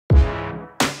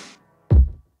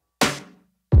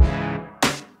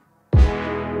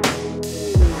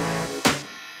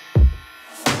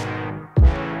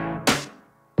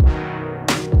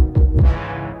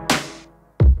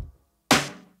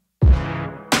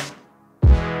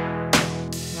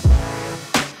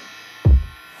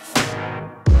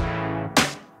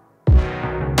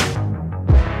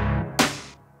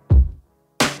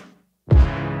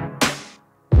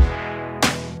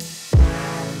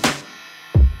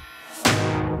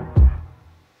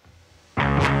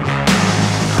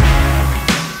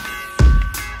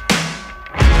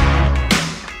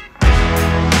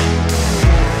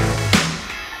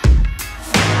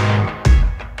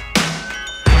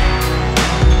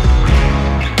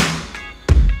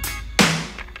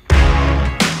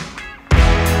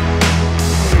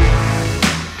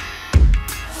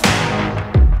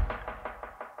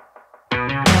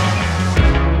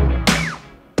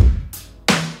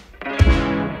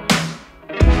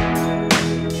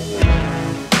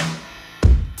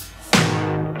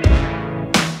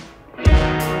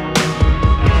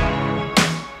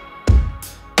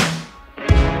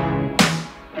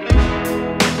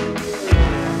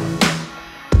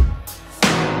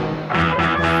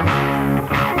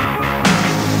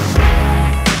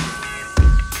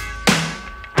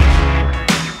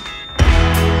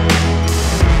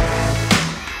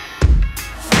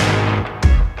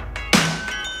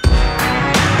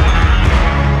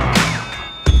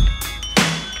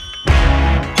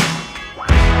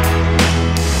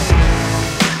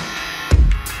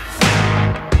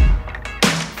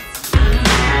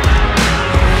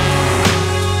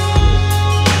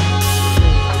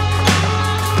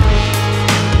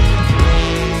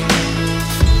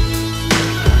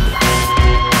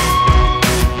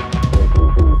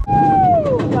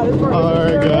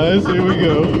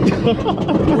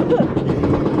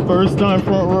First time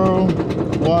front row,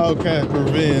 Wildcat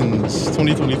Revenge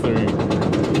 2023.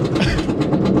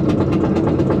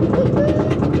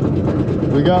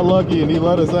 We got lucky and he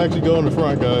let us actually go in the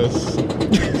front, guys.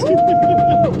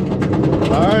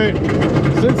 Alright,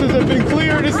 sensors have been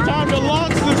cleared. It's time to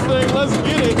launch this thing. Let's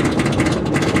get it.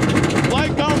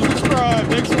 Like, comment, subscribe.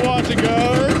 Thanks for watching,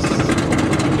 guys.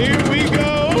 Here we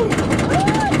go.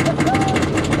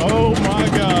 Oh my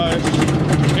gosh.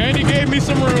 Andy gave me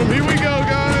some room. Here we go,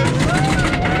 guys.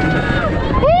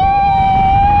 Woo!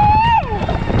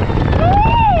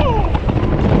 Woo!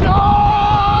 No!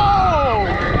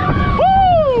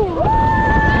 Woo!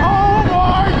 Oh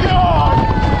my God!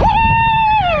 Woo!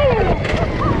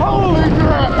 Holy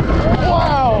crap!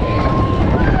 Wow!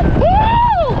 Woo!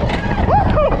 Woo!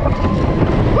 Woo!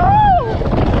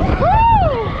 Woo!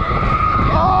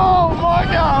 Oh my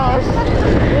gosh!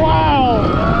 Wow!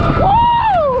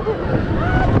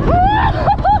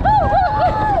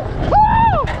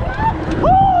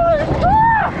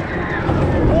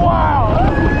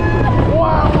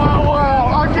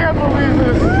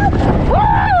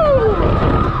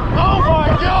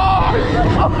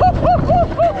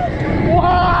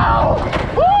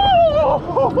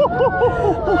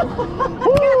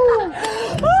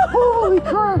 Holy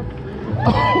crap!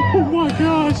 Oh my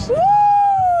gosh!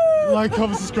 Like,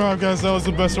 comment, subscribe, guys. That was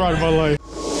the best ride of my life.